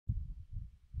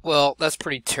Well, that's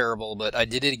pretty terrible, but I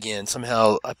did it again.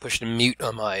 Somehow I pushed a mute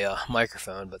on my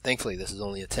microphone, but thankfully this is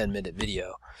only a 10-minute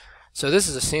video. So this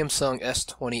is a Samsung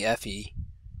S20 FE,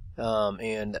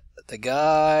 and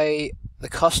the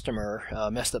customer,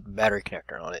 messed up the battery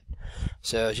connector on it.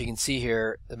 So as you can see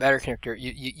here, the battery connector,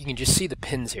 you can just see the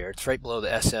pins here. It's right below the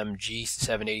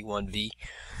SMG781V.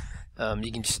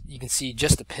 You can see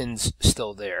just the pins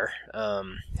still there,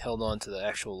 held on to the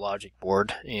actual logic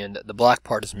board, and the black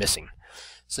part is missing.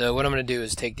 So what I'm going to do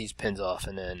is take these pins off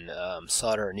and then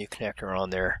solder a new connector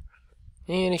on there,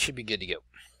 and it should be good to go.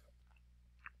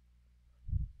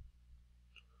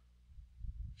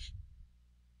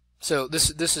 So this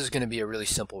is going to be a really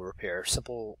simple repair,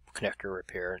 simple connector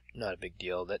repair, not a big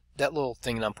deal. That little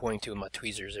thing that I'm pointing to in my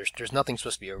tweezers, there's nothing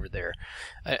supposed to be over there.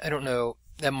 I don't know,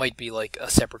 that might be like a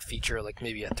separate feature, like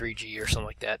maybe a 3G or something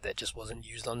like that just wasn't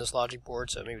used on this logic board,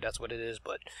 so maybe that's what it is.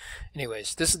 But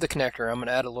anyways, this is the connector. I'm going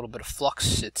to add a little bit of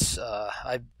flux. It's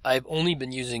I've only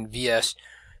been using VS213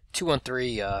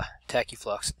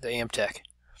 Tachyflux, the Amtech.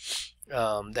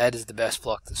 That is the best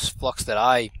flux that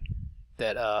I've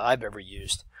ever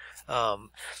used.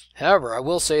 However, I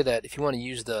will say that if you want to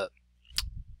use the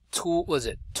Tool,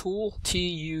 Tool,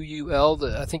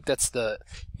 T-U-U-L, I think that's the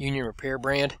Union Repair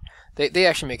brand, they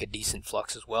actually make a decent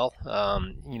flux as well.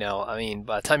 You know, I mean,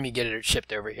 by the time you get it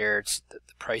shipped over here, the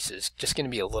price is just going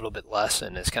to be a little bit less,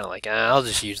 and it's kind of like, I'll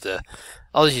just use the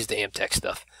Amtech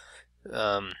stuff.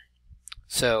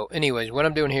 So anyways, what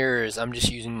I'm doing here is I'm just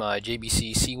using my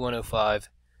JBC C105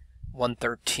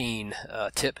 113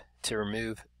 tip to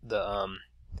remove the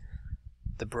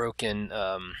broken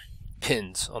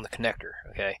pins on the connector.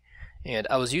 Okay, and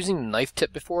I was using the knife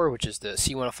tip before, which is the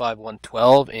C105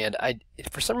 112, and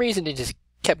for some reason it just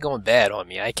kept going bad on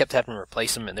me. I kept having to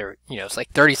replace them, and they're, you know, it's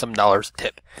like $30-some a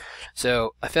tip.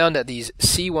 So I found that these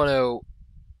C105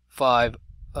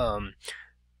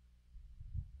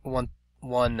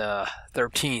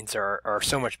 113s are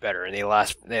so much better, and they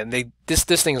last.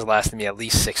 This thing has lasted me at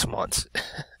least 6 months.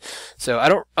 So I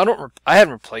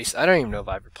haven't replaced. I don't even know if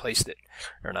I've replaced it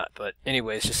or not. But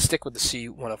anyways, just stick with the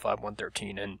C105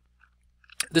 113, and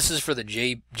this is for the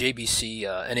JBC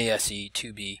NASE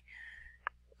 2B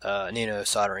nano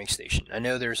soldering station. I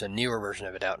know there's a newer version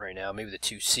of it out right now, maybe the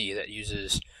 2C, that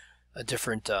uses a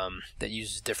different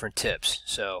different tips.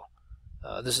 So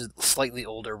this is a slightly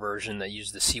older version that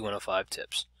uses the C105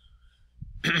 tips.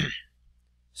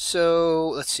 So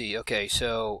let's see. Okay,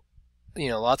 so you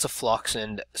know, lots of flux,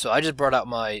 and so I just brought out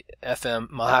my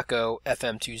Mahako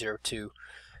FM202,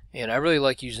 and I really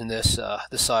like using this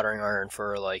soldering iron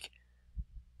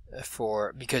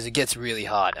because it gets really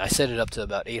hot. I set it up to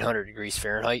about 800 degrees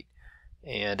Fahrenheit,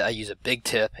 and I use a big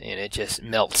tip, and it just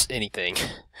melts anything.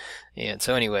 And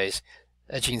so anyways,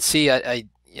 as you can see, I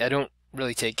don't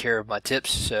really take care of my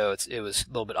tips, so it was a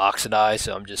little bit oxidized,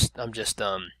 so I'm just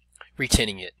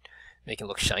retinning it, making it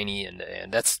look shiny, and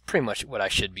that's pretty much what I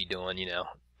should be doing, you know.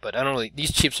 But I don't really,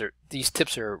 these tips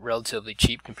are relatively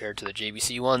cheap compared to the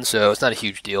JVC ones, so it's not a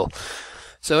huge deal.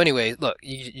 So anyway, look,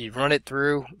 you run it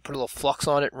through, put a little flux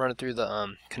on it, run it through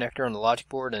the connector on the logic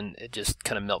board, and it just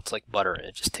kind of melts like butter, and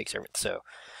it just takes everything.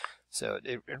 So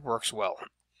it works well.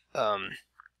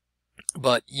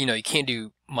 But you know, you can't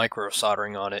do micro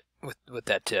soldering on it with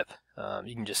that tip.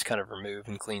 You can just kind of remove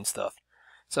and clean stuff.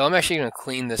 So I'm actually going to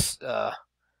clean this.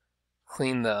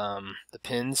 Clean the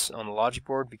pins on the logic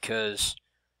board, because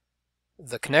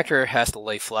the connector has to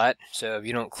lay flat. So if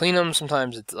you don't clean them,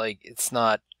 sometimes it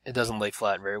doesn't lay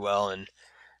flat very well. And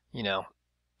you know,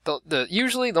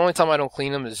 usually the only time I don't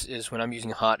clean them is when I'm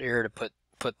using hot air to put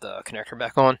the connector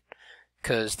back on,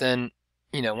 because then,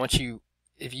 you know, if you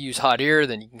use hot air,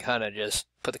 then you can kind of just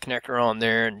put the connector on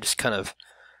there and just kind of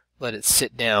let it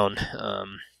sit down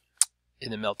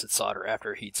in the melted solder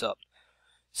after it heats up.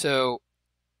 So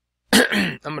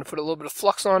I'm going to put a little bit of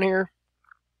flux on here,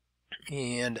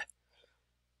 and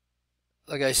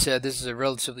like I said, this is a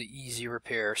relatively easy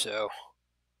repair, so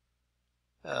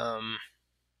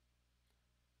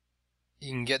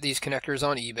you can get these connectors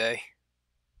on eBay,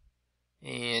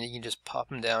 and you can just pop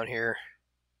them down here.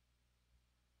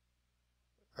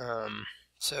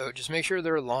 So just make sure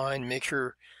they're aligned, make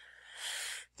sure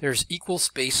there's equal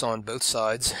space on both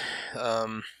sides.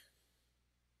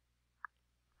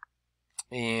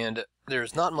 And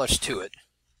there's not much to it.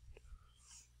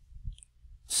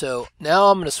 So now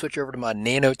I'm going to switch over to my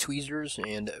nano tweezers,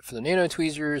 and for the nano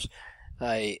tweezers,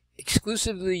 I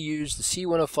exclusively use the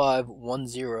C105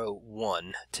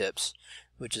 101 tips,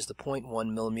 which is the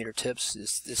 0.1 millimeter tips.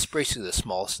 It's basically the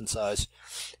smallest in size,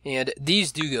 and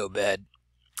these do go bad.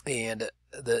 And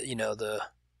the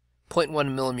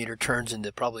 0.1 millimeter turns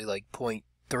into probably like 0.2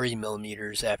 3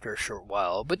 millimeters after a short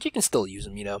while, but you can still use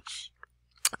them, you know.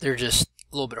 They're just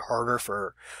a little bit harder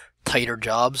for tighter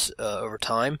jobs over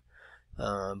time.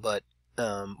 But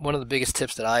one of the biggest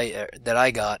tips that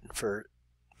I got for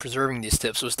preserving these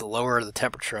tips was to lower the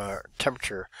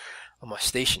temperature on my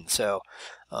station. So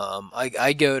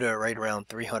I go to right around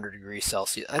 300 degrees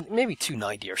Celsius, maybe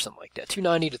 290 or something like that,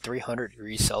 290 to 300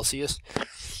 degrees Celsius,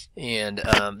 and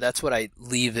that's what I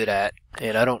leave it at,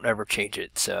 and I don't ever change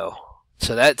it. So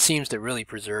that seems to really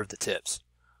preserve the tips.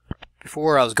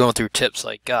 Before I was going through tips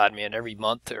like, God, man, every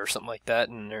month or something like that,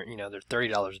 and they're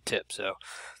 $30 a tip, so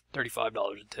 $35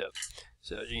 a tip.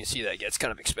 So as you can see, that gets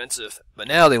kind of expensive. But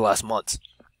now they last months.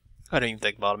 I don't even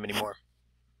think about them anymore.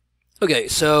 Okay,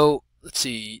 so let's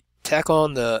see. Tack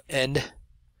on the end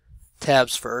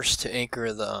tabs first to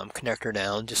anchor the connector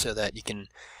down, just so that you can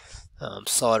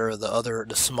solder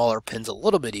the smaller pins a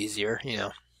little bit easier. You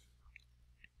know.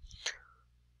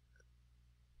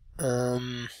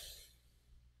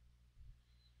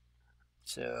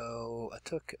 So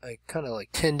I kind of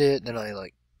like tinned it, then I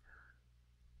like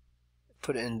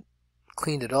put it in,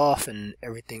 cleaned it off, and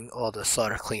everything, all the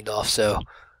solder cleaned off. So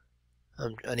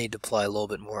I need to apply a little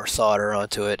bit more solder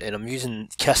onto it, and I'm using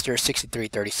Kester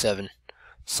 6337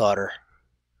 solder.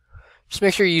 Just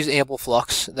make sure you use ample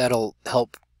flux. That'll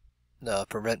help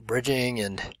prevent bridging,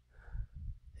 and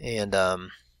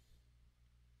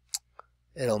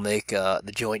it'll make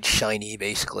the joint shiny,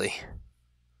 basically.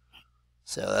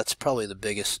 So that's probably the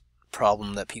biggest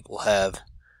problem that people have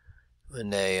when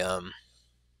they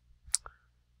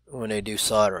do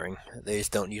soldering. They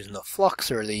just don't use enough flux,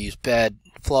 or they use bad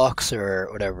flux, or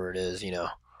whatever it is, you know.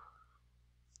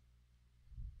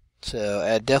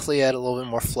 So definitely add a little bit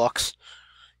more flux.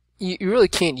 You really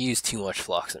can't use too much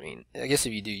flux. I mean, I guess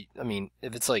if you do, I mean,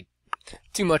 if it's like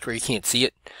too much where you can't see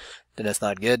it, then that's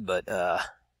not good. But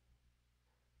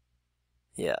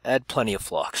yeah, add plenty of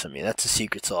flux. I mean, that's the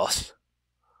secret sauce.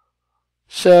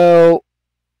 So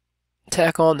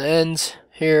tack on the ends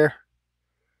here.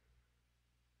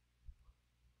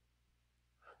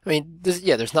 I mean,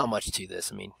 there's not much to this.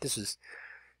 I mean, this is,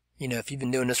 you know, if you've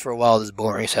been doing this for a while, this is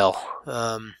boring as hell.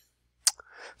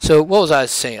 So what was I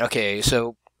saying? Okay,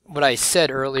 so what I said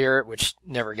earlier, which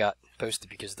never got posted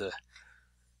because the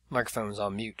microphone was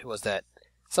on mute, was that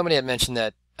somebody had mentioned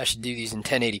that I should do these in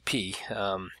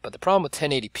 1080p. But the problem with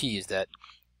 1080p is that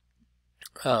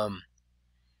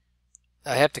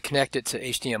I have to connect it to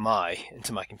HDMI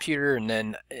into my computer, and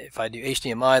then if I do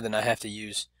HDMI, then I have to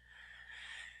use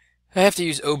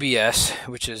OBS,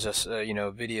 which is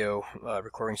a video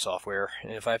recording software.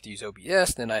 And if I have to use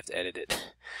OBS, then I have to edit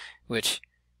it, which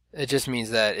it just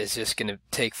means that it's just going to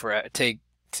take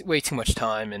way too much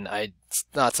time, and it's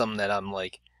not something that I'm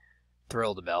like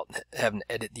thrilled about, having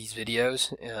to edit these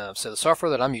videos. So the software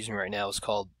that I'm using right now is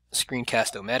called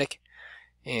Screencast-O-Matic.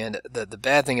 And the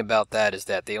bad thing about that is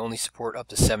that they only support up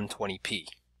to 720p.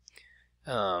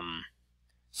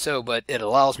 But it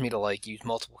allows me to like use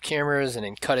multiple cameras and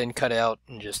then cut in, cut out,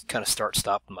 and just kind of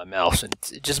stop with my mouse, and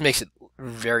it just makes it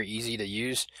very easy to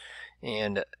use,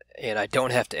 and I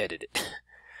don't have to edit it.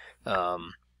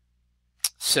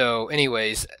 So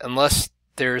anyways, unless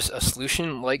there's a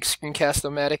solution like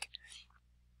Screencast-O-Matic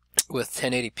with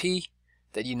 1080p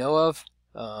that you know of,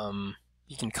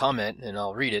 you can comment and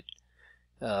I'll read it.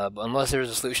 But unless there's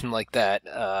a solution like that,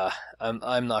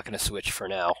 I'm not going to switch for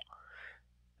now.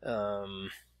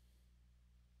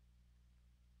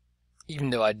 Even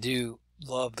though I do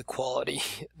love the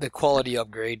quality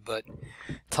upgrade, but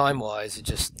time-wise,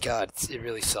 it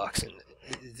really sucks, and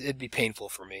it'd be painful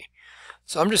for me.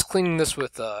 So I'm just cleaning this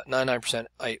with 99%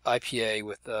 IPA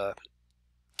with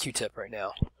Q-tip right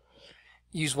now.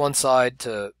 Use one side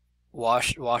to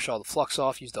wash all the flux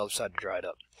off. Use the other side to dry it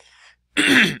up.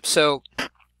 So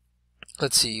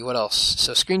let's see what else.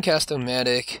 So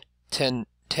Screencast-O-Matic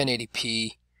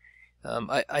 1080p.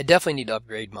 I definitely need to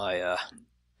upgrade my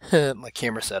my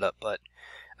camera setup, but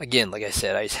again, like I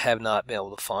said, I just have not been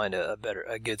able to find a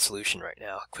good solution right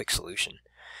now, a quick solution.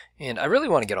 And I really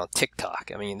want to get on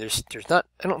TikTok. I mean, I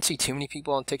don't see too many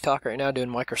people on TikTok right now doing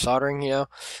microsoldering, you know,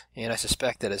 and I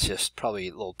suspect that it's just probably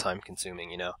a little time consuming,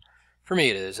 you know. For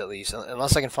me it is, at least.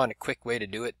 Unless I can find a quick way to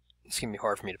do it, it's going to be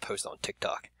hard for me to post on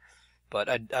TikTok. But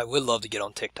I would love to get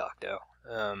on TikTok, though.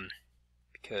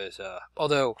 Because,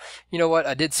 although, you know what,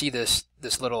 I did see this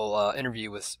little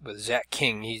interview with Zach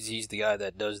King. He's the guy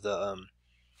that does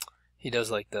he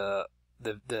does like the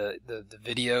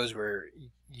videos where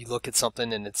you look at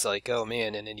something and it's like, oh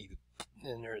man, and then he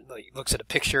looks at a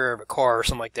picture of a car or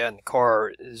something like that, and the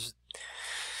car is,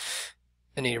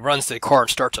 and he runs to the car and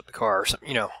starts up the car or something,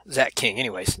 you know, Zach King.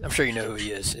 Anyways, I'm sure you know who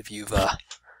he is if you've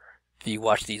if you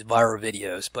watch these viral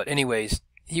videos. But anyways,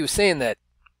 he was saying that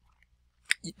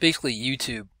basically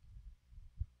YouTube.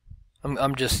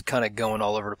 I'm just kind of going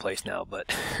all over the place now,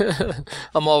 but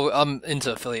I'm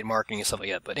into affiliate marketing and stuff like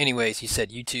that. But anyways, he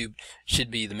said YouTube should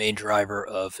be the main driver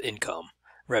of income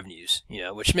revenues,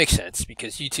 which makes sense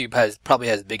because YouTube probably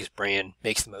has the biggest brand,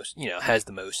 makes the most, has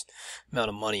the most amount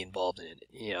of money involved in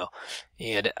it,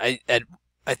 and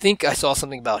I think I saw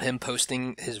something about him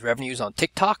posting his revenues on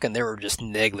TikTok, and they were just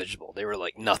negligible. They were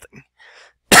like nothing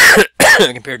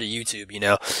compared to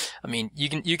YouTube. I mean,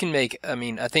 you can make. I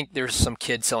mean, I think there's some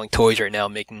kid selling toys right now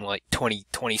making like 20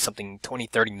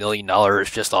 $30 million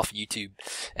just off YouTube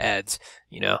ads.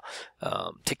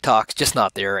 TikTok's just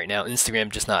not there right now.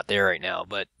 Instagram just not there right now.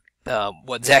 But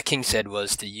what Zach King said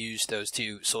was to use those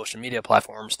two social media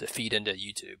platforms to feed into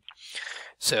YouTube.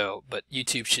 So, but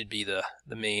YouTube should be the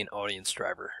main audience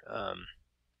driver.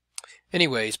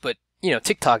 Anyways, but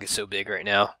TikTok is so big right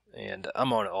now, and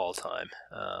I'm on it all the time.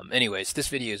 Anyways, this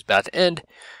video is about to end.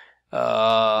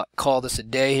 Call this a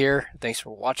day here. Thanks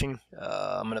for watching.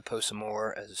 I'm going to post some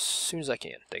more as soon as I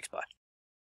can. Thanks, bye.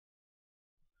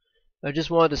 I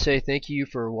just wanted to say thank you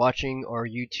for watching our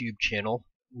YouTube channel.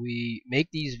 We make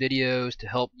these videos to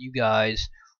help you guys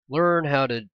learn how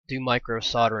to do micro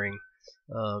soldering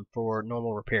for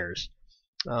normal repairs.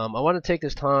 I want to take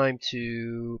this time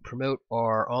to promote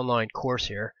our online course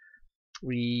here.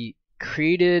 We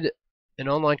created an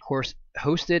online course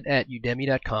hosted at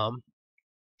udemy.com.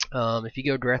 If you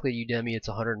go directly to Udemy, it's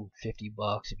 $150.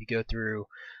 If you go through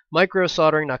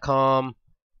microsoldering.com,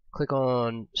 click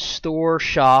on store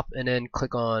shop, and then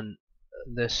click on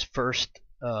this first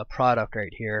product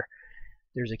right here,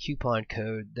 there's a coupon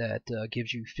code that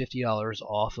gives you $50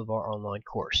 off of our online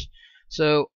course.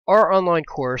 So our online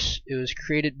course, it was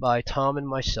created by Tom and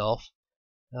myself.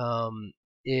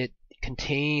 It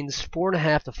contains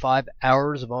 4.5 to 5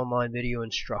 hours of online video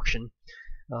instruction.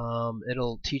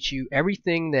 It'll teach you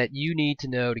everything that you need to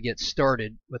know to get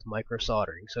started with micro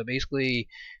soldering. So basically,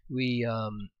 we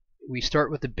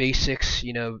start with the basics,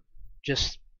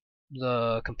 just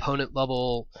the component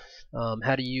level,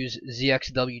 how to use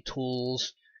ZXW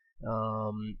tools,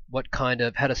 how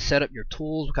to set up your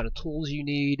tools, what kind of tools you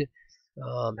need,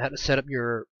 how to set up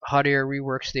your hot air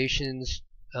rework stations,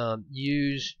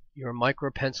 use your micro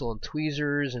pencil and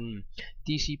tweezers and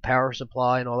DC power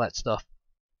supply and all that stuff.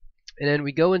 And then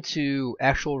we go into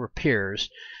actual repairs.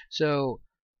 So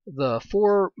the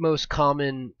 4 most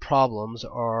common problems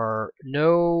are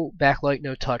no backlight,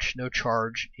 no touch, no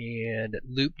charge, and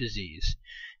loop disease.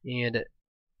 And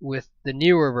with the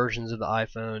newer versions of the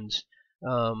iPhones,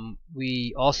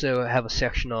 we also have a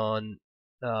section on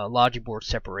logic board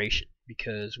separation,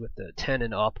 because with the 10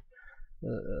 and up,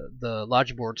 the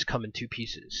logic boards come in 2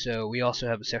 pieces. So we also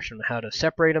have a section on how to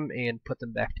separate them and put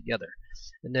them back together.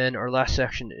 And then our last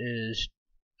section is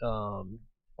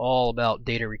all about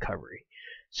data recovery.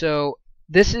 So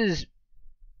this is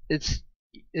it's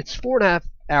 4.5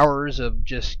 hours of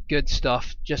just good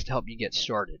stuff just to help you get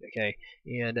started, okay?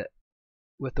 And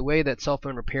with the way that cell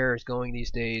phone repair is going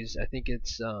these days, I think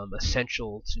it's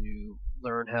essential to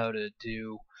learn how to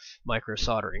do micro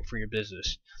soldering for your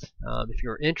business. If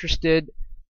you're interested,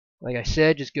 like I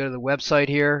said, just go to the website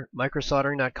here,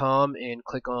 microsoldering.com, and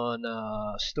click on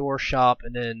store shop,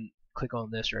 and then click on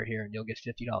this right here, and you'll get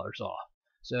 $50 off.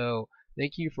 So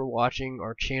thank you for watching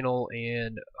our channel,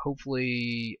 and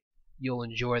hopefully you'll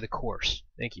enjoy the course.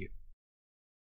 Thank you.